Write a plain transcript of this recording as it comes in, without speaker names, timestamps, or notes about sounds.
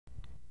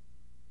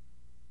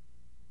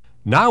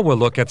Now we'll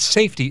look at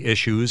safety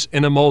issues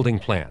in a molding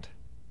plant.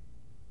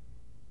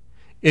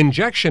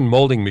 Injection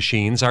molding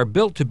machines are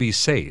built to be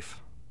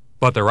safe,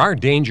 but there are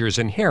dangers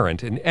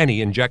inherent in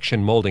any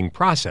injection molding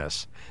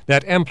process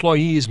that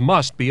employees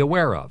must be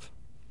aware of.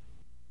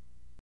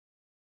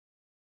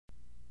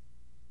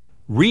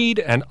 Read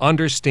and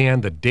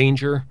understand the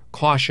danger,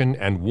 caution,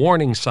 and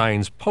warning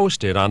signs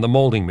posted on the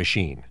molding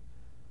machine.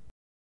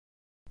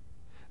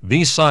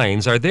 These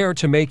signs are there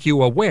to make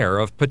you aware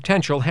of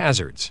potential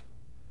hazards.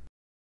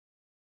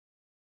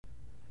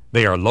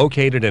 They are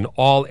located in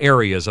all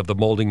areas of the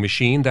molding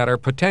machine that are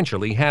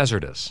potentially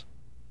hazardous.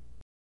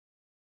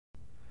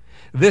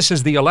 This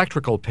is the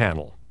electrical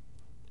panel.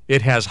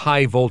 It has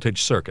high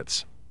voltage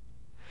circuits.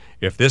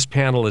 If this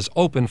panel is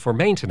open for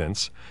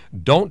maintenance,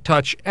 don't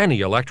touch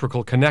any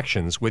electrical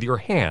connections with your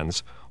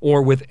hands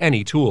or with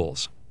any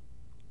tools.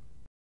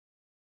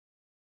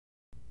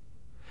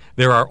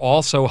 There are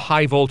also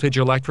high voltage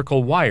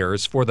electrical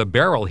wires for the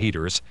barrel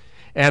heaters,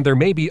 and there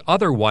may be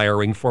other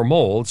wiring for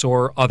molds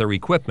or other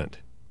equipment.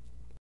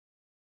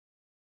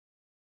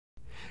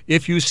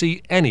 If you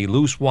see any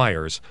loose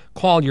wires,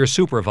 call your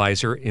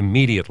supervisor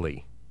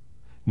immediately.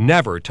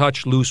 Never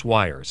touch loose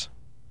wires.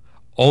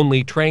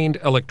 Only trained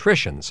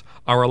electricians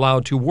are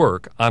allowed to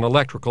work on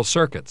electrical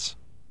circuits.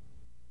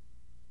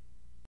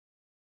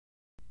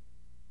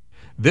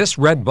 This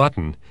red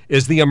button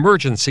is the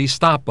emergency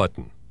stop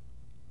button.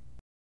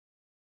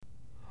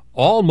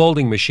 All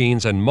molding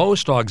machines and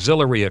most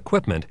auxiliary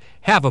equipment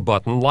have a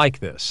button like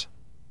this.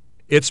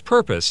 Its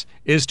purpose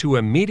is to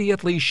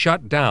immediately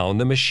shut down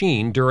the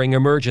machine during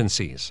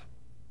emergencies.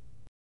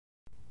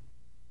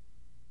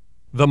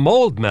 The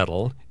mold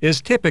metal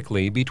is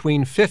typically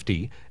between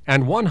 50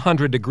 and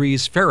 100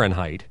 degrees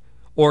Fahrenheit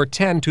or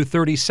 10 to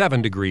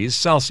 37 degrees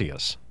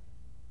Celsius.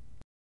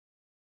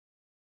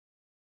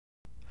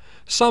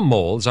 Some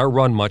molds are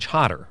run much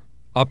hotter,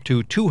 up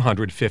to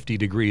 250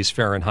 degrees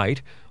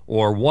Fahrenheit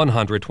or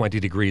 120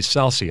 degrees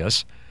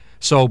Celsius,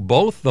 so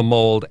both the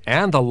mold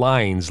and the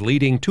lines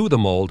leading to the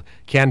mold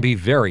can be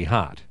very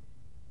hot.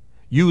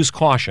 Use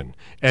caution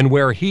and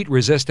wear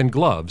heat-resistant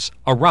gloves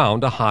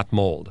around a hot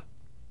mold.